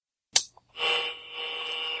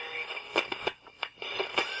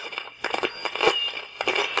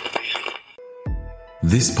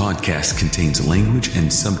This podcast contains language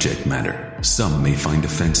and subject matter some may find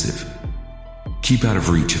offensive. Keep out of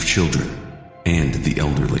reach of children and the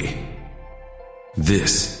elderly.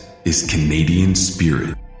 This is Canadian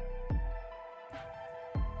Spirit.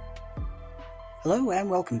 Hello and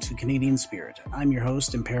welcome to Canadian Spirit. I'm your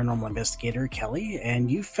host and paranormal investigator, Kelly,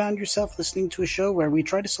 and you've found yourself listening to a show where we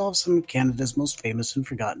try to solve some of Canada's most famous and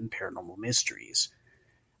forgotten paranormal mysteries.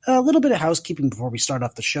 A little bit of housekeeping before we start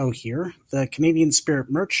off the show here. The Canadian Spirit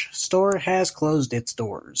merch store has closed its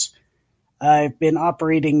doors. I've been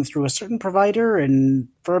operating through a certain provider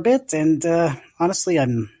for a bit, and honestly,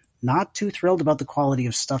 I'm not too thrilled about the quality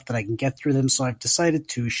of stuff that I can get through them, so I've decided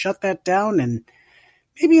to shut that down, and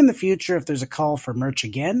maybe in the future, if there's a call for merch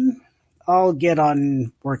again, I'll get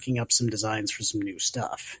on working up some designs for some new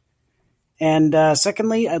stuff. And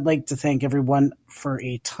secondly, I'd like to thank everyone for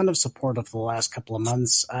a ton of support over the last couple of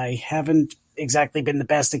months. I haven't exactly been the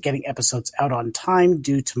best at getting episodes out on time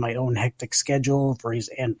due to my own hectic schedule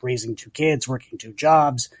and raising two kids, working two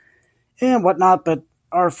jobs, and whatnot, but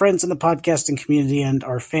our friends in the podcasting community and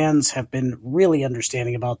our fans have been really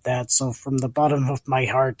understanding about that. So from the bottom of my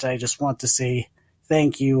heart, I just want to say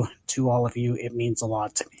thank you to all of you. It means a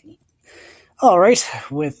lot to me. All right,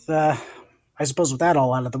 I suppose with that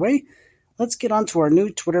all out of the way, let's get on to our new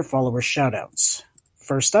Twitter follower shoutouts.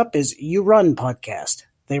 First up is You Run Podcast.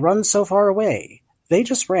 They run so far away. They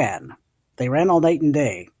just ran. They ran all night and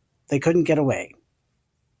day. They couldn't get away.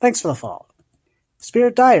 Thanks for the follow.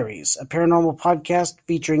 Spirit Diaries, a paranormal podcast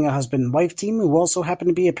featuring a husband and wife team who also happen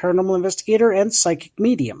to be a paranormal investigator and psychic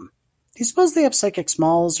medium. Do you suppose they have psychic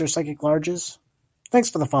smalls or psychic larges? Thanks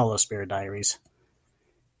for the follow, Spirit Diaries.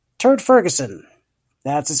 Turd Ferguson.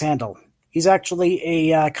 That's his handle. He's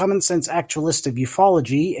actually a common sense actualist of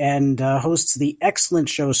ufology and hosts the excellent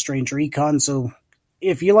show Stranger Econ. So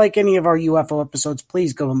if you like any of our UFO episodes,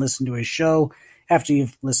 please go and listen to his show after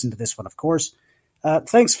you've listened to this one, of course.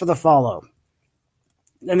 Thanks for the follow.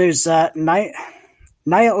 And there's Naya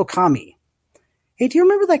Okami. Hey, do you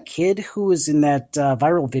remember that kid who was in that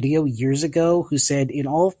viral video years ago who said, "In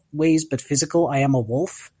all ways but physical, I am a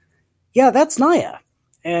wolf"? Yeah, that's Naya.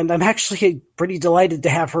 And I'm actually pretty delighted to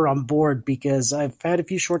have her on board because I've had a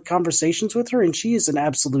few short conversations with her and she is an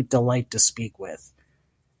absolute delight to speak with.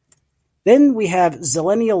 Then we have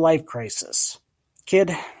Zillennial Life Crisis.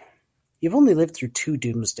 Kid, you've only lived through 2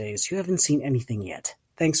 doomsdays. You haven't seen anything yet.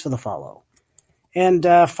 Thanks for the follow. And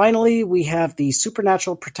finally, we have the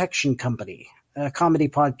Supernatural Protection Company, a comedy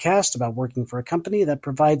podcast about working for a company that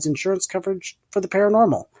provides insurance coverage for the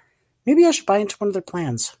paranormal. Maybe I should buy into one of their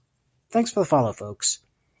plans. Thanks for the follow, folks.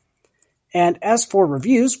 And as for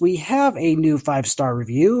reviews, we have a new 5-star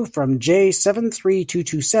review from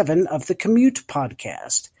J73227 of the Commute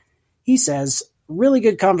Podcast. He says, "Really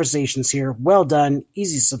good conversations here. Well done.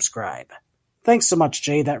 Easy to subscribe." Thanks so much,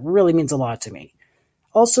 Jay. That really means a lot to me.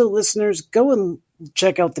 Also, listeners, go and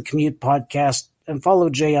check out the Commute Podcast and follow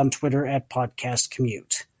Jay on Twitter at Podcast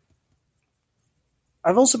Commute.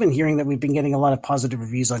 I've also been hearing that we've been getting a lot of positive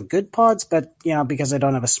reviews on Good Pods, but, because I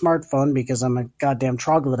don't have a smartphone, because I'm a goddamn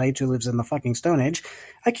troglodyte who lives in the fucking Stone Age,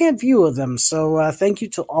 I can't view them, so thank you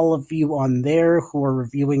to all of you on there who are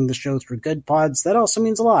reviewing the show through Good Pods. That also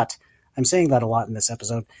means a lot. I'm saying that a lot in this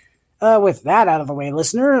episode. With that out of the way,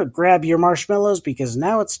 listener, grab your marshmallows, because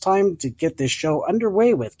now it's time to get this show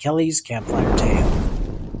underway with Kelly's Campfire Tale.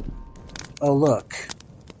 Oh, look.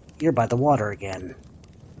 You're by the water again.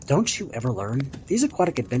 Don't you ever learn? These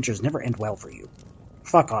aquatic adventures never end well for you.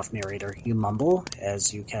 Fuck off, narrator, you mumble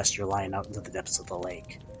as you cast your line out into the depths of the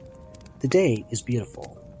lake. The day is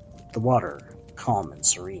beautiful. The water, calm and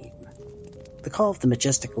serene. The call of the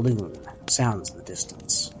majestic loon sounds in the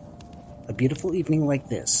distance. A beautiful evening like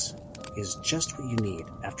this is just what you need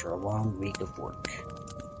after a long week of work.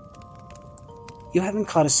 You haven't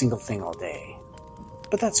caught a single thing all day,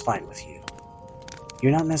 but that's fine with you.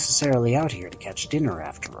 You're not necessarily out here to catch dinner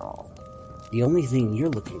after all. The only thing you're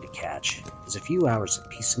looking to catch is a few hours of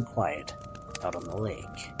peace and quiet out on the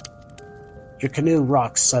lake. Your canoe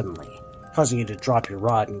rocks suddenly, causing you to drop your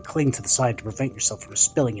rod and cling to the side to prevent yourself from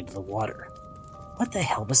spilling into the water. What the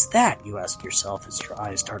hell was that, you ask yourself as your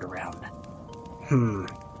eyes dart around.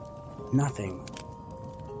 Nothing.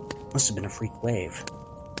 Must have been a freak wave.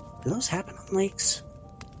 Do those happen on lakes?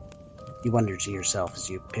 You wonder to yourself as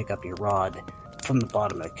you pick up your rod from the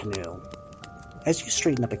bottom of the canoe. As you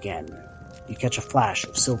straighten up again, you catch a flash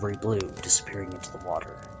of silvery blue disappearing into the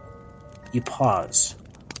water. You pause,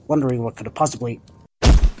 wondering what could have possibly...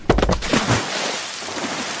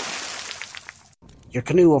 Your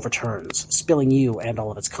canoe overturns, spilling you and all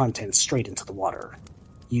of its contents straight into the water.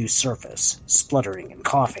 You surface, spluttering and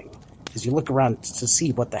coughing, as you look around to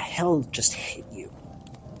see what the hell just hit you.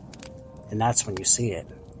 and that's when you see it.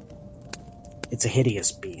 It's a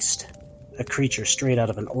hideous beast, a creature straight out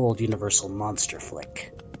of an old Universal monster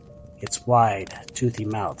flick. Its wide, toothy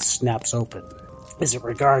mouth snaps open as it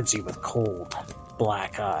regards you with cold,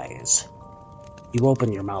 black eyes. You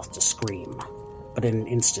open your mouth to scream, but in an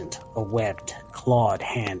instant, a webbed, clawed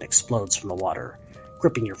hand explodes from the water,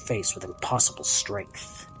 gripping your face with impossible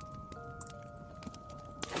strength.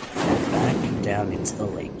 Back down into the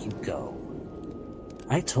lake you go.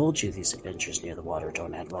 I told you these adventures near the water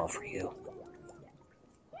don't end well for you.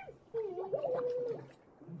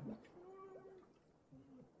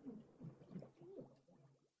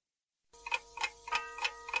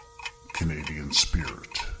 Canadian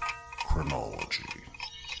Spirit Chronology.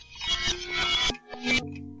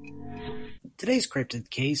 Today's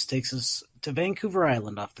cryptid case takes us to Vancouver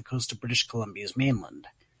Island off the coast of British Columbia's mainland.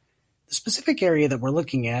 The specific area that we're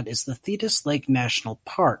looking at is the Thetis Lake National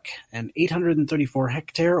Park, an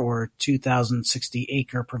 834-hectare or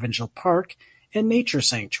 2,060-acre provincial park and nature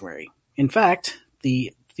sanctuary. In fact,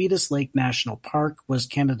 the Thetis Lake National Park was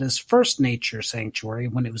Canada's first nature sanctuary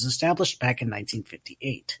when it was established back in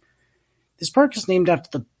 1958. This park is named after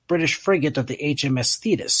the British frigate of the HMS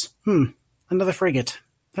Thetis. Another frigate.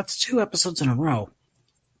 That's 2 episodes in a row.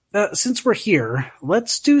 Since we're here,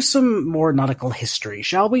 let's do some more nautical history,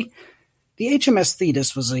 shall we? The HMS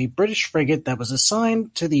Thetis was a British frigate that was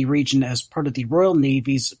assigned to the region as part of the Royal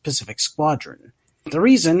Navy's Pacific Squadron. The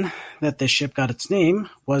reason that this ship got its name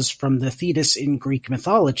was from the Thetis in Greek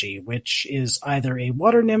mythology, which is either a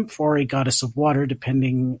water nymph or a goddess of water,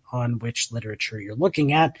 depending on which literature you're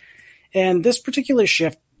looking at. And this particular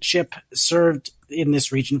ship served in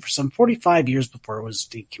this region for some 45 years before it was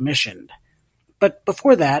decommissioned. But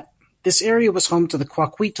before that, this area was home to the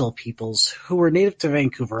Kwakiutl peoples, who were native to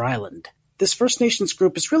Vancouver Island. This First Nations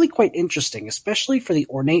group is really quite interesting, especially for the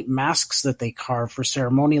ornate masks that they carve for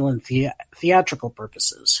ceremonial and theatrical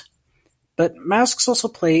purposes. But masks also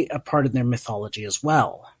play a part in their mythology as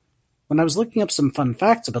well. When I was looking up some fun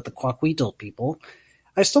facts about the Kwakiutl people,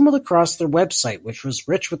 I stumbled across their website, which was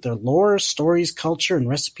rich with their lore, stories, culture, and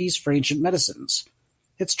recipes for ancient medicines.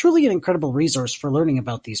 It's truly an incredible resource for learning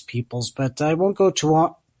about these peoples, but I won't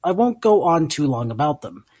go on too long about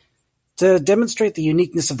them. To demonstrate the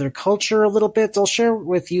uniqueness of their culture a little bit, I'll share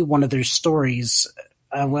with you one of their stories,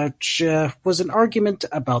 which was an argument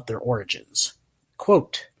about their origins.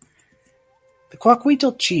 Quote, the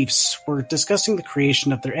Kwakiutl chiefs were discussing the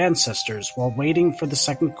creation of their ancestors while waiting for the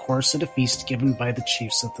second course at a feast given by the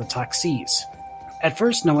chiefs of the Taksis. At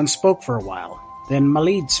first no one spoke for a while. Then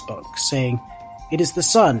Malid spoke, saying, "It is the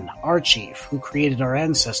sun, our chief, who created our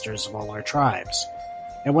ancestors of all our tribes."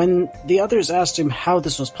 And when the others asked him how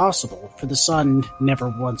this was possible, for the sun never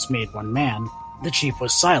once made one man, the chief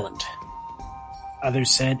was silent.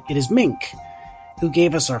 Others said, "It is Mink, who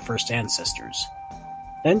gave us our first ancestors."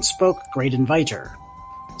 Then spoke Great Inviter,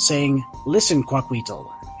 saying, "Listen, Kwakiutl,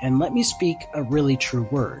 and let me speak a really true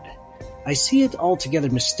word. I see it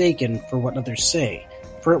altogether mistaken for what others say,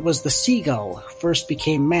 for it was the seagull who first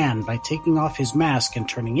became man by taking off his mask and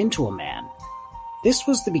turning into a man. This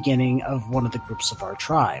was the beginning of one of the groups of our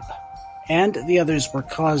tribe, and the others were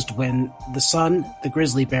caused when the sun, the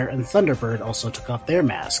grizzly bear, and thunderbird also took off their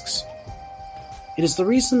masks. It is the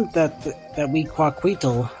reason that we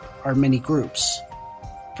Kwakiutl are many groups,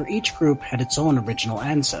 for each group had its own original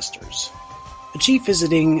ancestors. The chief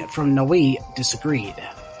visiting from Naui disagreed,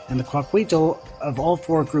 and the Kwakiutl of all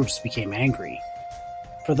 4 groups became angry.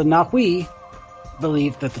 For the Naui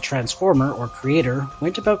believed that the transformer, or creator,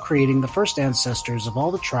 went about creating the first ancestors of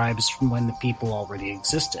all the tribes from when the people already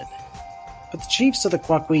existed. But the chiefs of the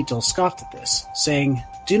Kwakiutl scoffed at this, saying,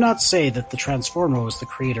 "Do not say that the transformer was the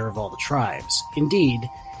creator of all the tribes. Indeed,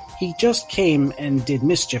 he just came and did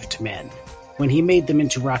mischief to men, when he made them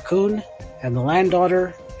into raccoon, and the land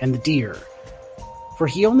otter, and the deer. For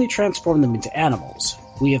he only transformed them into animals.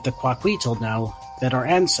 We of the Kwakiutl know that our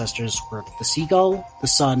ancestors were the seagull, the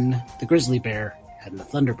sun, the grizzly bear, and the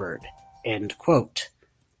thunderbird." End quote.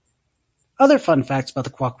 Other fun facts about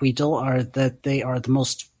the Kwakiutl are that they are the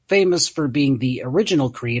most famous for being the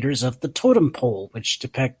original creators of the totem pole, which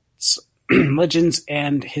depicts legends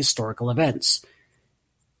and historical events.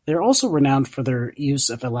 They're also renowned for their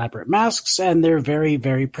use of elaborate masks and their very,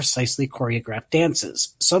 very precisely choreographed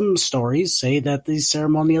dances. Some stories say that these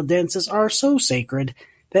ceremonial dances are so sacred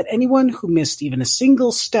that anyone who missed even a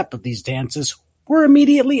single step of these dances were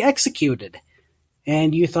immediately executed.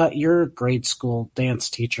 And you thought your grade school dance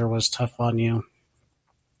teacher was tough on you.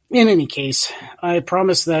 In any case, I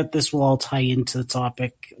promise that this will all tie into the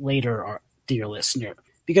topic later, dear listener,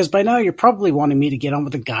 because by now you're probably wanting me to get on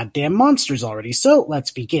with the goddamn monsters already, so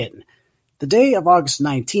let's begin. The day of August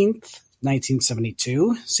 19th,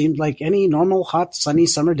 1972 seemed like any normal hot sunny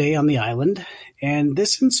summer day on the island, and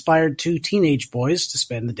this inspired two teenage boys to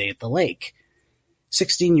spend the day at the lake.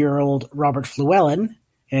 16-year-old Robert Llewellyn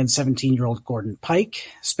and 17-year-old Gordon Pike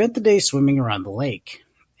spent the day swimming around the lake,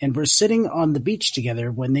 and were sitting on the beach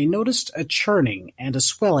together when they noticed a churning and a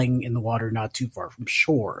swelling in the water not too far from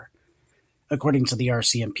shore. According to the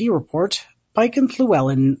RCMP report, Pike and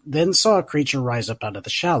Llewellyn then saw a creature rise up out of the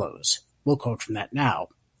shallows. We'll quote from that now.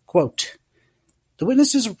 Quote, "The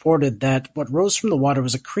witnesses reported that what rose from the water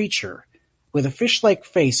was a creature with a fish-like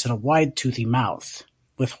face and a wide, toothy mouth,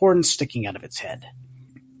 with horns sticking out of its head.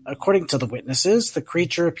 According to the witnesses, the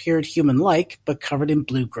creature appeared human-like, but covered in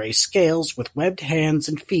blue-gray scales with webbed hands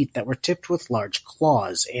and feet that were tipped with large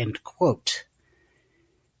claws." End quote.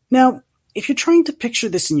 Now, if you're trying to picture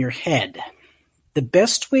this in your head, the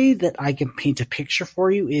best way that I can paint a picture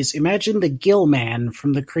for you is imagine the gill man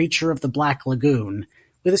from The Creature of the Black Lagoon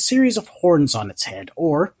with a series of horns on its head.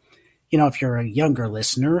 Or, if you're a younger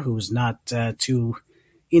listener who's not too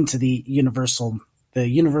into the Universal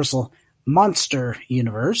monster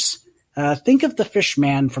universe, think of the fish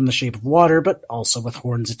man from The Shape of Water, but also with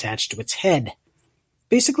horns attached to its head.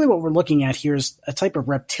 Basically what we're looking at here is a type of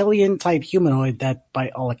reptilian-type humanoid that, by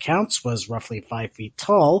all accounts, was roughly 5 feet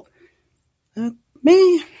tall.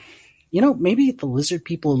 Maybe the lizard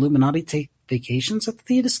people Illuminati take vacations at the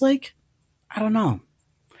Thetis Lake? I don't know.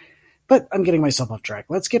 But I'm getting myself off track.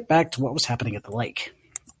 Let's get back to what was happening at the lake.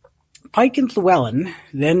 Pike and Llewellyn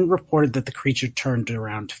then reported that the creature turned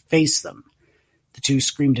around to face them. The two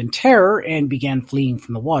screamed in terror and began fleeing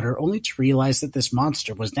from the water, only to realize that this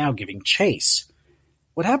monster was now giving chase.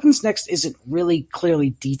 What happens next isn't really clearly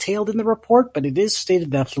detailed in the report, but it is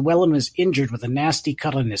stated that Llewellyn was injured with a nasty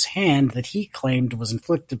cut on his hand that he claimed was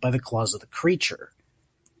inflicted by the claws of the creature.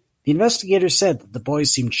 The investigators said that the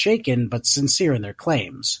boys seemed shaken but sincere in their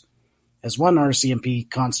claims. As one RCMP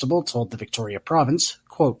constable told the Victoria Province,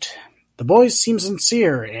 quote, "The boys seem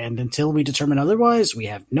sincere, and until we determine otherwise, we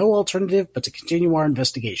have no alternative but to continue our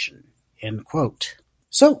investigation." End quote.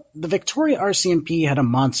 So, the Victoria RCMP had a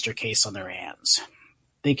monster case on their hands.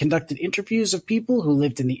 They conducted interviews of people who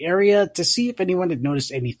lived in the area to see if anyone had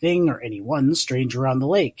noticed anything or anyone strange around the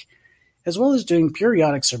lake, as well as doing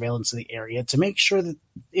periodic surveillance of the area to make sure that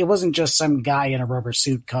it wasn't just some guy in a rubber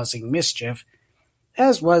suit causing mischief,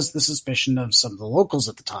 as was the suspicion of some of the locals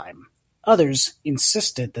at the time. Others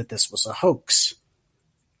insisted that this was a hoax.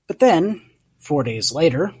 But then, 4 days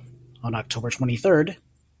later, on October 23rd,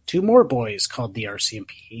 2 more boys called the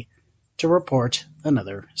RCMP to report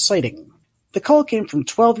another sighting. The call came from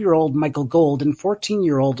 12-year-old Michael Gold and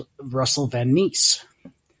 14-year-old Russell Van Nies.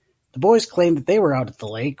 The boys claimed that they were out at the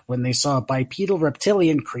lake when they saw a bipedal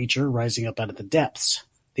reptilian creature rising up out of the depths.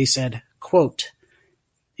 They said, quote,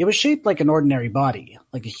 "It was shaped like an ordinary body,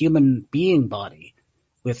 like a human being body,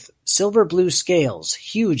 with silver blue scales,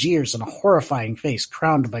 huge ears, and a horrifying face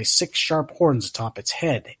crowned by 6 sharp horns atop its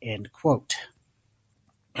head." End quote.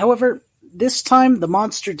 However, this time the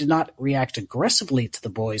monster did not react aggressively to the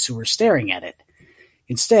boys who were staring at it.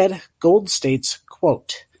 Instead, Gold states,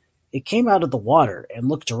 quote, "It came out of the water and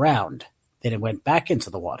looked around. Then it went back into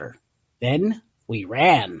the water. Then we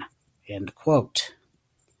ran." End quote.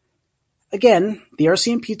 Again, the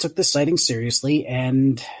RCMP took this sighting seriously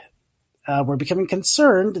and were becoming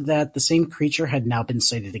concerned that the same creature had now been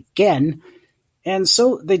sighted again, and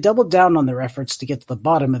so they doubled down on their efforts to get to the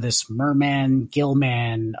bottom of this merman,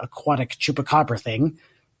 gillman, aquatic chupacabra thing,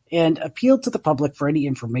 and appealed to the public for any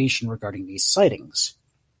information regarding these sightings.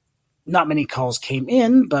 Not many calls came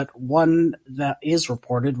in, but one that is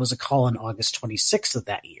reported was a call on August 26th of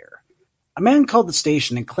that year. A man called the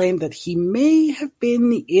station and claimed that he may have been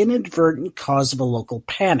the inadvertent cause of a local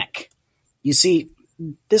panic. You see,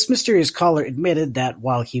 this mysterious caller admitted that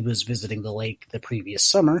while he was visiting the lake the previous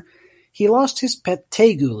summer, he lost his pet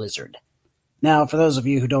tegu lizard. Now, for those of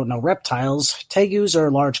you who don't know reptiles, tegus are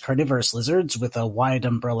large carnivorous lizards with a wide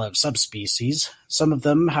umbrella of subspecies. Some of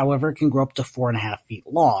them, however, can grow up to 4.5 feet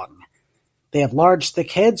long. They have large,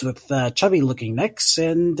 thick heads with chubby-looking necks,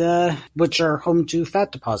 and which are home to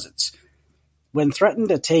fat deposits. When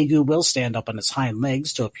threatened, a tegu will stand up on its hind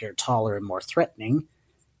legs to appear taller and more threatening,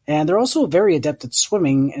 and they're also very adept at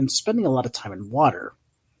swimming and spending a lot of time in water.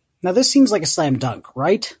 Now, this seems like a slam dunk,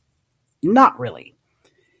 right? Not really.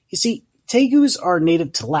 You see, tegus are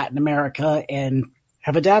native to Latin America and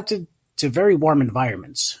have adapted to very warm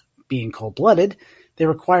environments. Being cold-blooded, they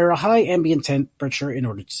require a high ambient temperature in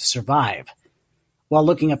order to survive. While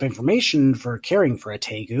looking up information for caring for a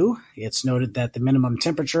tegu, it's noted that the minimum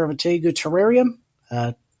temperature of a tegu terrarium...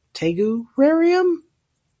 Tegu-rarium?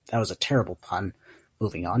 That was a terrible pun.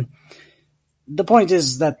 Moving on. The point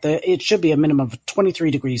is that it should be a minimum of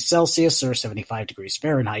 23 degrees Celsius or 75 degrees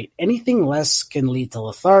Fahrenheit. Anything less can lead to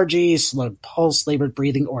lethargy, slowed pulse, labored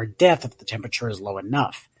breathing, or death if the temperature is low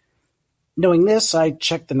enough. Knowing this, I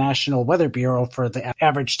checked the National Weather Bureau for the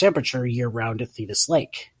average temperature year-round at Thetis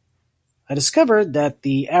Lake. I discovered that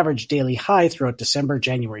the average daily high throughout December,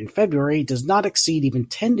 January, and February does not exceed even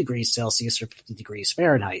 10 degrees Celsius or 50 degrees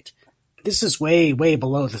Fahrenheit. This is way, way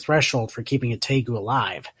below the threshold for keeping a tegu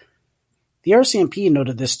alive. The RCMP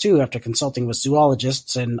noted this too after consulting with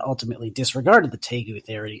zoologists and ultimately disregarded the tegu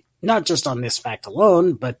theory, not just on this fact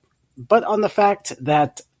alone, but on the fact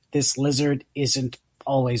that this lizard isn't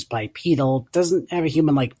always bipedal, doesn't have a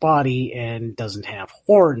human-like body, and doesn't have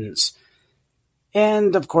horns.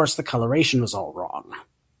 And, of course, the coloration was all wrong.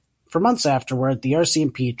 For months afterward, the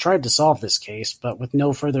RCMP tried to solve this case, but with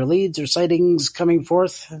no further leads or sightings coming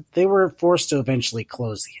forth, they were forced to eventually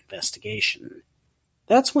close the investigation.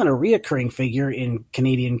 That's when a reoccurring figure in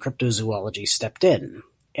Canadian cryptozoology stepped in.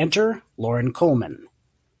 Enter Loren Coleman.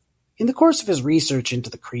 In the course of his research into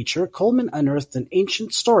the creature, Coleman unearthed an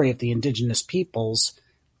ancient story of the indigenous peoples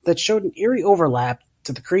that showed an eerie overlap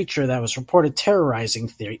to the creature that was reported terrorizing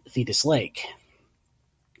Thetis Lake.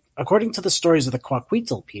 According to the stories of the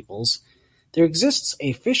Kwakiutl peoples, there exists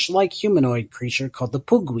a fish-like humanoid creature called the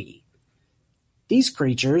Pugwi. These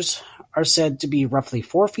creatures are said to be roughly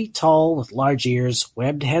 4 feet tall with large ears,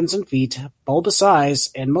 webbed hands and feet, bulbous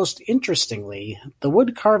eyes, and most interestingly, the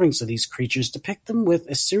wood carvings of these creatures depict them with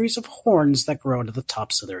a series of horns that grow to the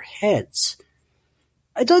tops of their heads.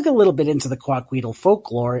 I dug a little bit into the Kwakiutl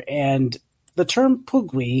folklore, and the term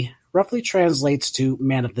Pugwi roughly translates to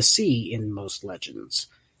man of the sea in most legends.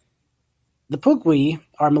 The Pugwi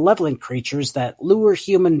are malevolent creatures that lure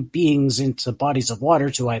human beings into bodies of water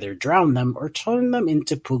to either drown them or turn them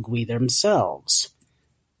into Pugwi themselves.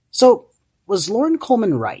 So, was Loren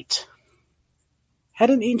Coleman right? Had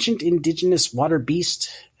an ancient indigenous water beast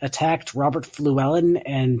attacked Robert Llewellyn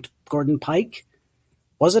and Gordon Pike?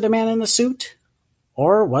 Was it a man in a suit?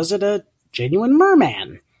 Or was it a genuine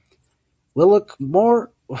merman? We'll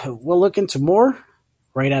look into more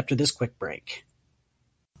right after this quick break.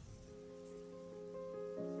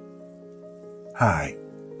 Hi,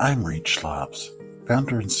 I'm Reed Schlobs,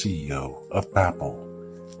 founder and CEO of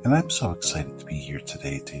Babbel, and I'm so excited to be here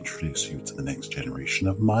today to introduce you to the next generation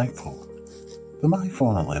of MyPhone. The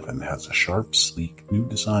MyPhone 11 has a sharp, sleek, new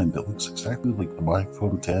design that looks exactly like the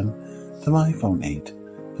MyPhone 10, the MyPhone 8, the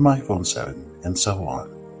MyPhone 7, and so on.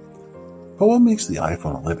 But what makes the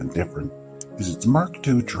iPhone 11 different is its Mark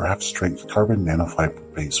II giraffe-strength carbon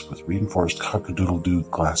nanofiber base with reinforced cock-a-doodle-doo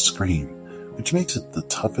glass screen, which makes it the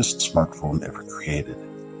toughest smartphone ever created.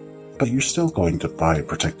 But you're still going to buy a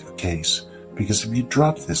protective case, because if you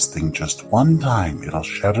drop this thing just one time, it'll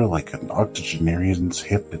shatter like an octogenarian's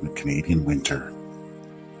hip in the Canadian winter.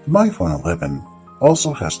 The MyPhone 11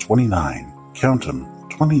 also has 29, count 'em,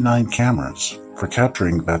 29 cameras for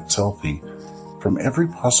capturing that selfie from every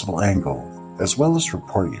possible angle, as well as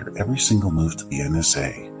report your every single move to the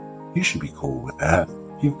NSA. You should be cool with that.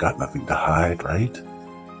 You've got nothing to hide, right?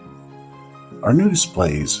 Our new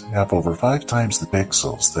displays have over 5 times the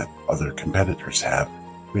pixels that other competitors have,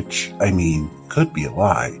 which, could be a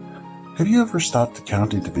lie. Have you ever stopped to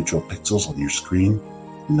count individual pixels on your screen?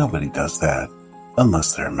 Nobody does that,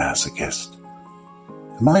 unless they're a masochist.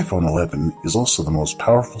 The MyPhone 11 is also the most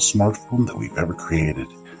powerful smartphone that we've ever created,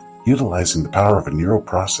 utilizing the power of a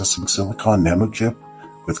neural-processing silicon nanochip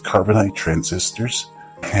with carbonite transistors.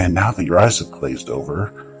 And now that your eyes have glazed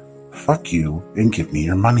over, fuck you and give me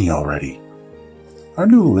your money already. Our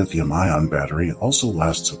new lithium-ion battery also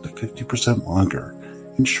lasts up to 50% longer,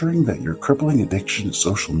 ensuring that your crippling addiction to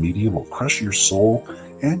social media will crush your soul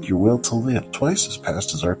and your will to live twice as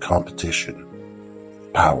fast as our competition.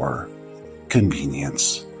 Power,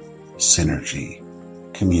 convenience, synergy,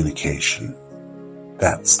 communication.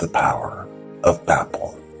 That's the power of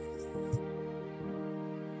Babbel.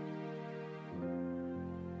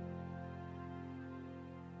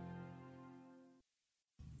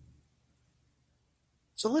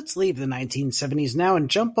 So let's leave the 1970s now and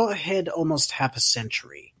jump ahead almost half a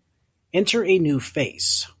century. Enter a new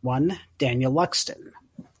face, one Daniel Luxton.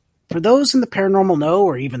 For those in the paranormal know,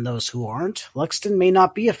 or even those who aren't, Luxton may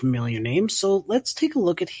not be a familiar name, so let's take a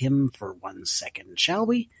look at him for 1 second, shall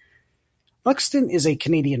we? Luxton is a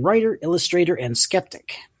Canadian writer, illustrator, and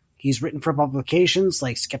skeptic. He's written for publications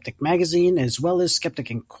like Skeptic Magazine, as well as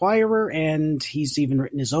Skeptic Inquirer, and he's even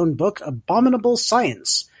written his own book, Abominable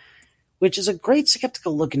Science, which is a great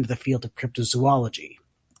skeptical look into the field of cryptozoology.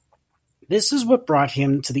 This is what brought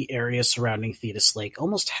him to the area surrounding Thetis Lake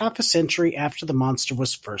almost half a century after the monster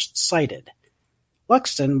was first sighted.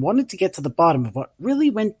 Luxton wanted to get to the bottom of what really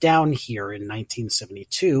went down here in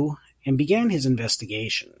 1972 and began his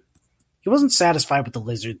investigation. He wasn't satisfied with the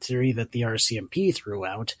lizard theory that the RCMP threw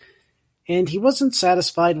out, and he wasn't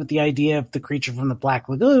satisfied with the idea of the creature from the Black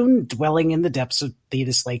Lagoon dwelling in the depths of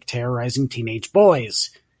Thetis Lake terrorizing teenage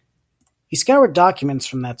boys. He scoured documents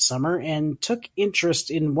from that summer and took interest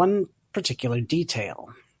in one particular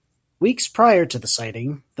detail. Weeks prior to the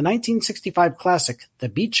sighting, the 1965 classic The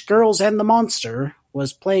Beach Girls and the Monster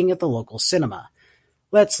was playing at the local cinema.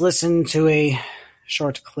 Let's listen to a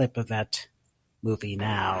short clip of that movie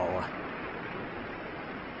now.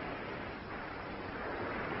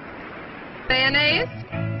 Mayonnaise,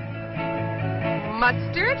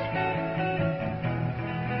 mustard,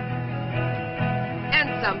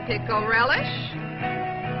 and some pickle relish,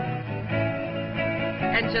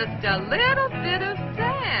 and just a little bit of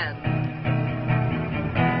sand.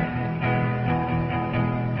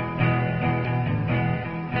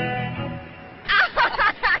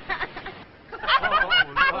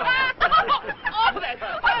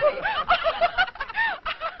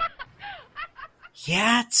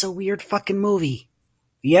 Yeah, it's a weird fucking movie.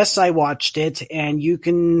 Yes, I watched it, and you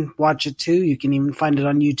can watch it too. You can even find it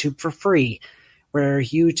on YouTube for free, where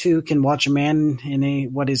you too can watch a man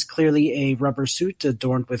in what is clearly a rubber suit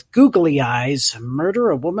adorned with googly eyes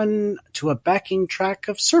murder a woman to a backing track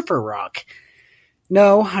of surfer rock.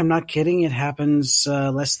 No, I'm not kidding. It happens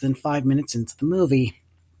less than 5 minutes into the movie.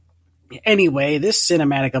 Anyway, this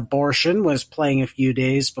cinematic abortion was playing a few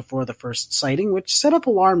days before the first sighting, which set up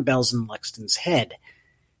alarm bells in Luxton's head.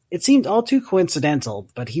 It seemed all too coincidental,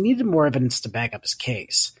 but he needed more evidence to back up his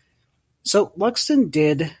case. So Luxton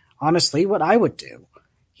did, honestly, what I would do.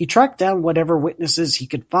 He tracked down whatever witnesses he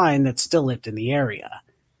could find that still lived in the area.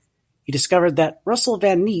 He discovered that Russell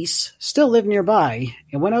Van Ness still lived nearby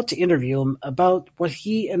and went out to interview him about what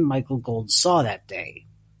he and Michael Gold saw that day.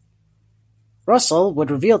 Russell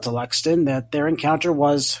would reveal to Luxton that their encounter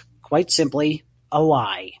was, quite simply, a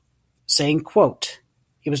lie, saying, quote,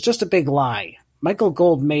 "It was just a big lie. Michael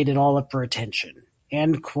Gold made it all up for attention."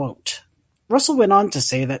 End quote. Russell went on to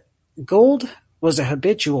say that Gold was a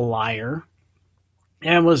habitual liar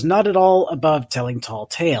and was not at all above telling tall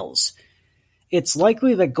tales. It's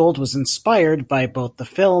likely that Gold was inspired by both the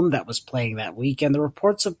film that was playing that week and the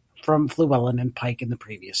reports from Llewellyn and Pike in the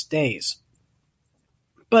previous days.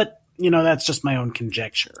 But that's just my own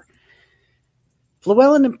conjecture.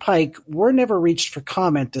 Llewellyn and Pike were never reached for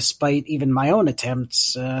comment despite even my own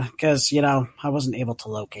attempts, because, I wasn't able to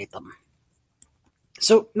locate them.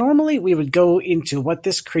 So normally we would go into what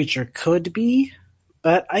this creature could be,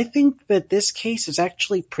 but I think that this case is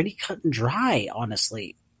actually pretty cut and dry,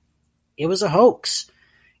 honestly. It was a hoax,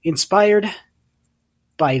 inspired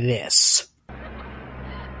by this.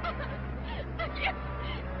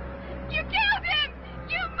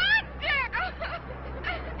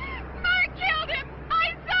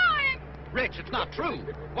 Rich, it's not true.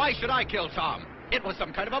 Why should I kill Tom? It was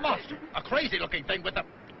some kind of a monster. A crazy-looking thing with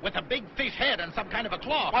a big fish head and some kind of a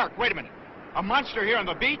claw. Mark, wait a minute. A monster here on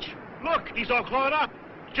the beach? Look, he's all clawed up.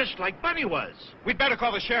 Just like Bunny was. We'd better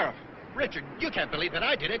call the sheriff. Richard, you can't believe that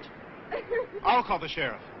I did it. I'll call the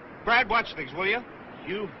sheriff. Brad, watch things, will you?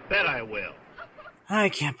 You bet I will. I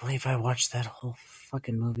can't believe I watched that whole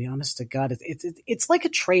fucking movie. Honest to God, it's like a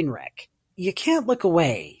train wreck. You can't look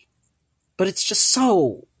away. But it's just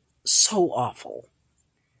so awful.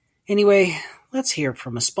 Anyway, let's hear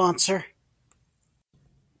from a sponsor.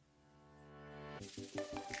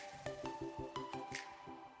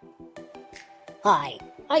 Hi,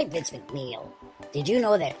 I'm Vince McNeil. Did you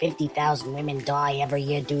know that 50,000 women die every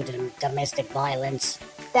year due to domestic violence?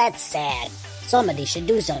 That's sad. Somebody should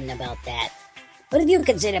do something about that. But if you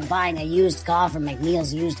consider buying a used car from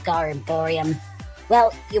McNeil's Used Car Emporium,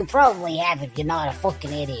 well, you probably have if you're not a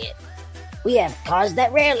fucking idiot. We have cars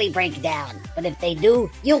that rarely break down, but if they do,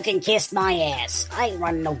 you can kiss my ass. I ain't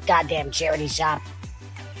running no goddamn charity shop.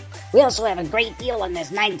 We also have a great deal on this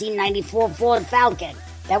 1994 Ford Falcon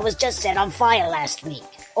that was just set on fire last week.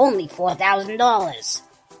 Only $4,000.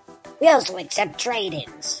 We also accept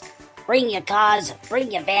trade-ins. Bring your cars,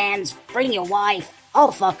 bring your vans, bring your wife.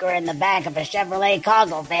 I'll fuck her in the back of a Chevrolet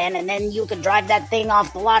cargo van, and then you can drive that thing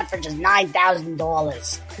off the lot for just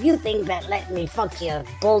 $9,000. If you think that letting me fuck your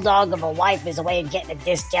bulldog of a wife is a way of getting a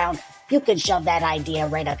discount, you can shove that idea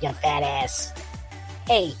right up your fat ass.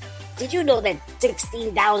 Hey, did you know that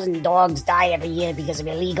 16,000 dogs die every year because of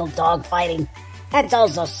illegal dog fighting? That's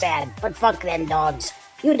also sad, but fuck them dogs.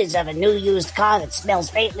 You deserve a new used car that smells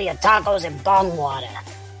faintly of tacos and bong water.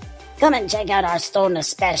 Come and check out our Stoner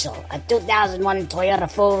Special, a 2001 Toyota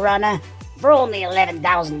 4Runner for only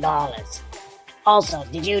 $11,000. Also,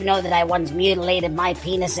 did you know that I once mutilated my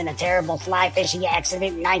penis in a terrible fly fishing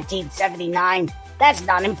accident in 1979? That's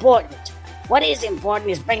not important. What is important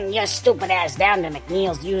is bringing your stupid ass down to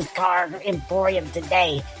McNeil's used car emporium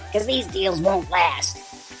today, because these deals won't last.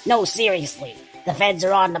 No, seriously. The feds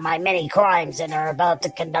are on to my many crimes and are about to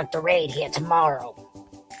conduct a raid here tomorrow.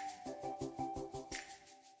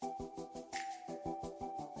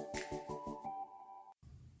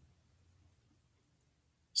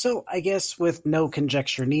 So, I guess with no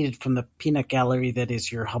conjecture needed from the peanut gallery that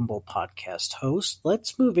is your humble podcast host,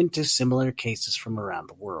 let's move into similar cases from around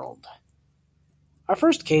the world. Our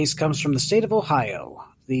first case comes from the state of Ohio,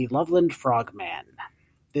 the Loveland Frogman.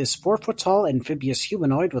 This 4-foot-tall amphibious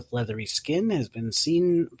humanoid with leathery skin has been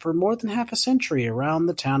seen for more than half a century around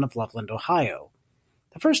the town of Loveland, Ohio.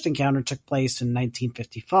 The first encounter took place in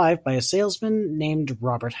 1955 by a salesman named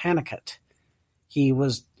Robert Hannicutt.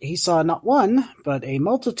 He saw not one, but a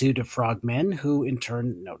multitude of frogmen who in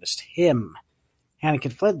turn noticed him.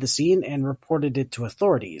 Hannicutt fled the scene and reported it to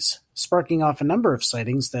authorities, sparking off a number of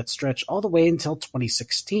sightings that stretch all the way until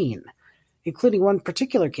 2016, including one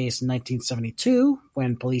particular case in 1972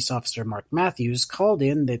 when police officer Mark Matthews called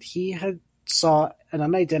in that he had saw an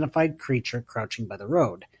unidentified creature crouching by the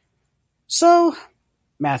road. So,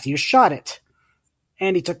 Matthews shot it,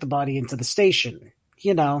 and he took the body into the station.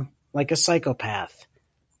 You know, like a psychopath.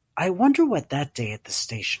 I wonder what that day at the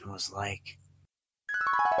station was like.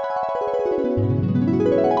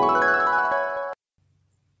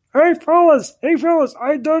 Hey fellas,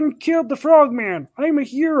 I done killed the frogman. I'm a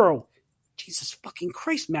hero. Jesus fucking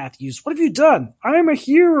Christ, Matthews, what have you done? I'm a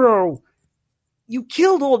hero. You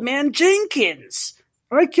killed Old Man Jenkins.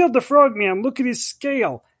 I killed the frogman, look at his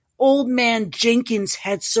scale. Old Man Jenkins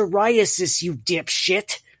had psoriasis, you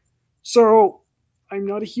dipshit. So, I'm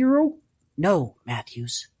not a hero? No,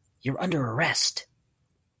 Matthews. You're under arrest.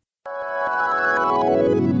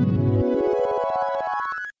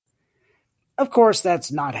 Of course,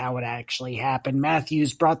 that's not how it actually happened.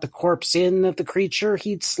 Matthews brought the corpse in of the creature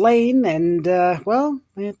he'd slain, and,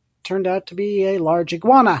 it turned out to be a large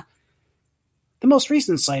iguana. The most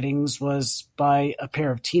recent sightings was by a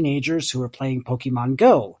pair of teenagers who were playing Pokemon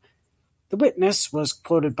Go. The witness was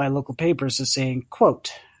quoted by local papers as saying,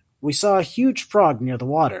 quote, "We saw a huge frog near the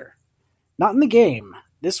water. Not in the game.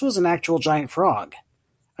 This was an actual giant frog.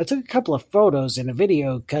 I took a couple of photos and a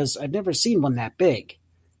video because I've never seen one that big.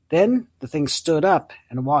 Then the thing stood up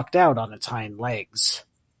and walked out on its hind legs."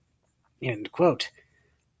 End quote.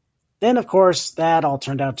 Then, of course, that all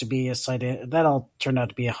turned out to be a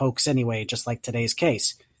hoax anyway, just like today's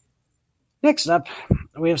case. Next up,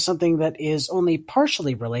 we have something that is only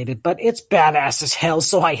partially related, but it's badass as hell,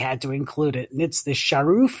 so I had to include it, and it's the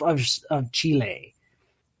Sharuf of Chile.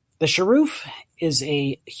 The Sharuf is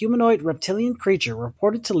a humanoid reptilian creature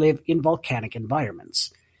reported to live in volcanic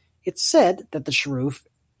environments. It's said that the Sharuf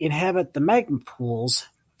inhabit the magma pools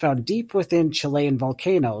found deep within Chilean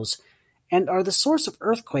volcanoes and are the source of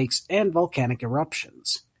earthquakes and volcanic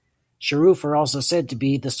eruptions. Sharuf are also said to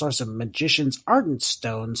be the source of magicians' ardent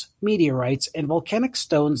stones, meteorites, and volcanic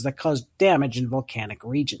stones that cause damage in volcanic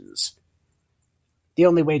regions. The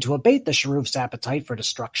only way to abate the Sharuf's appetite for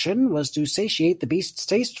destruction was to satiate the beast's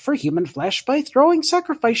taste for human flesh by throwing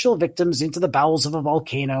sacrificial victims into the bowels of a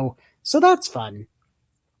volcano, so that's fun.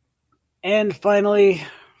 And finally,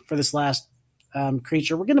 for this last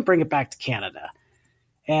creature, we're going to bring it back to Canada.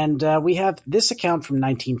 And we have this account from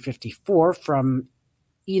 1954 from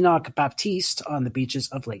Enoch Baptiste on the beaches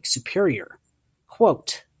of Lake Superior.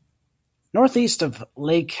 Quote, "Northeast of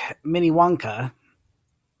Lake Minnewanka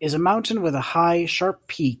is a mountain with a high, sharp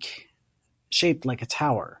peak shaped like a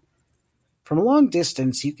tower. From a long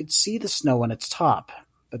distance you could see the snow on its top,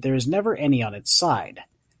 but there is never any on its side.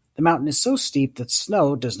 The mountain is so steep that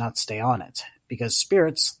snow does not stay on it, because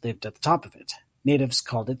spirits lived at the top of it. Natives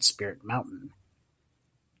called it Spirit Mountain.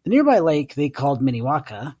 The nearby lake they called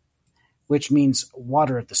Minnewanka, which means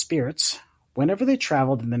water of the spirits, whenever they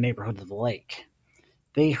traveled in the neighborhood of the lake.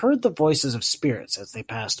 They heard the voices of spirits as they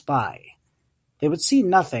passed by. They would see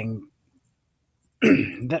nothing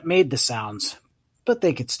that made the sounds, but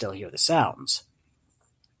they could still hear the sounds.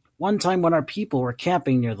 One time when our people were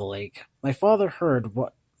camping near the lake, my father heard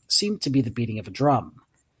what seemed to be the beating of a drum.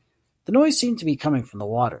 The noise seemed to be coming from the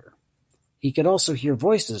water. He could also hear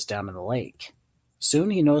voices down in the lake.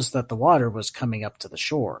 Soon he noticed that the water was coming up to the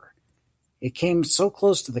shore. It came so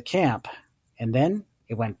close to the camp, and then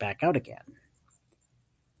it went back out again.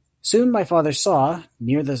 Soon my father saw,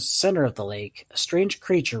 near the center of the lake, a strange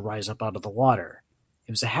creature rise up out of the water.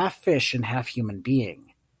 It was a half-fish and half-human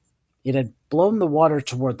being. It had blown the water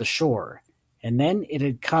toward the shore, and then it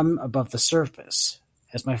had come above the surface.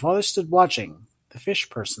 As my father stood watching, the fish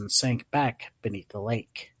person sank back beneath the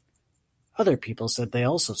lake. Other people said they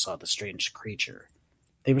also saw the strange creature.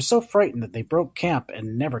 They were so frightened that they broke camp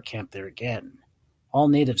and never camped there again. All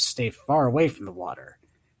natives stayed far away from the water,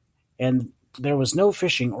 and there was no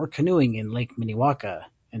fishing or canoeing in Lake Minnewaca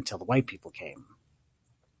until the white people came.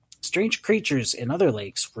 Strange creatures in other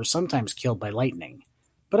lakes were sometimes killed by lightning,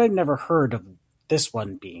 but I've never heard of this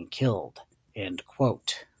one being killed. End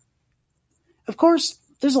quote. Of course,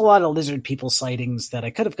 there's a lot of lizard people sightings that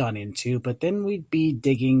I could have gone into, but then we'd be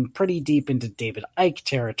digging pretty deep into David Icke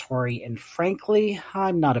territory, and frankly,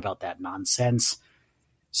 I'm not about that nonsense.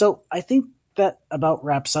 So I think that about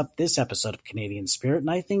wraps up this episode of Canadian Spirit,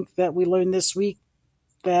 and I think that we learned this week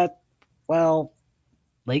that, well,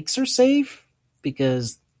 lakes are safe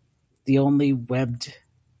because the only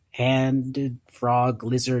webbed-handed frog,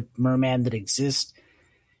 lizard, merman that exists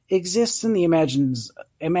in the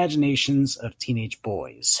imaginations of teenage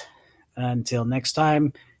boys. Until next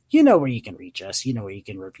time, you know where you can reach us, you know where you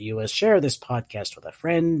can review us, share this podcast with a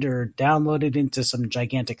friend, or download it into some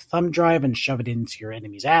gigantic thumb drive and shove it into your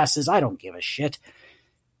enemy's asses. I don't give a shit.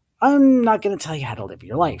 I'm not going to tell you how to live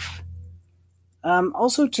your life.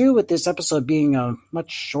 Also, too, with this episode being a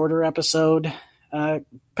much shorter episode,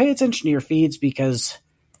 pay attention to your feeds because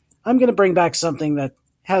I'm going to bring back something that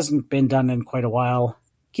hasn't been done in quite a while.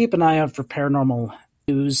 Keep an eye out for Paranormal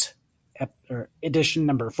News edition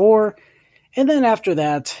number 4. And then after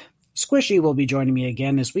that, Squishy will be joining me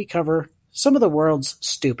again as we cover some of the world's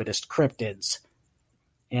stupidest cryptids.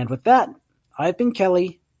 And with that, I've been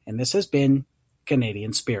Kelly, and this has been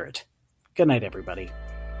Canadian Spirit. Good night, everybody.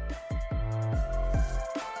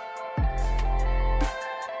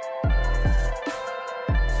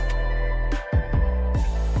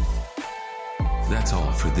 That's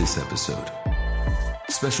all for this episode.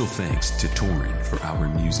 Special thanks to Torin for our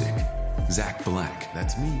music, Zach Black,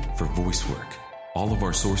 that's me, for voice work, all of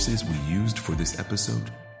our sources we used for this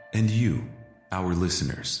episode, and you, our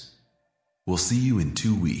listeners. We'll see you in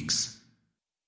 2 weeks.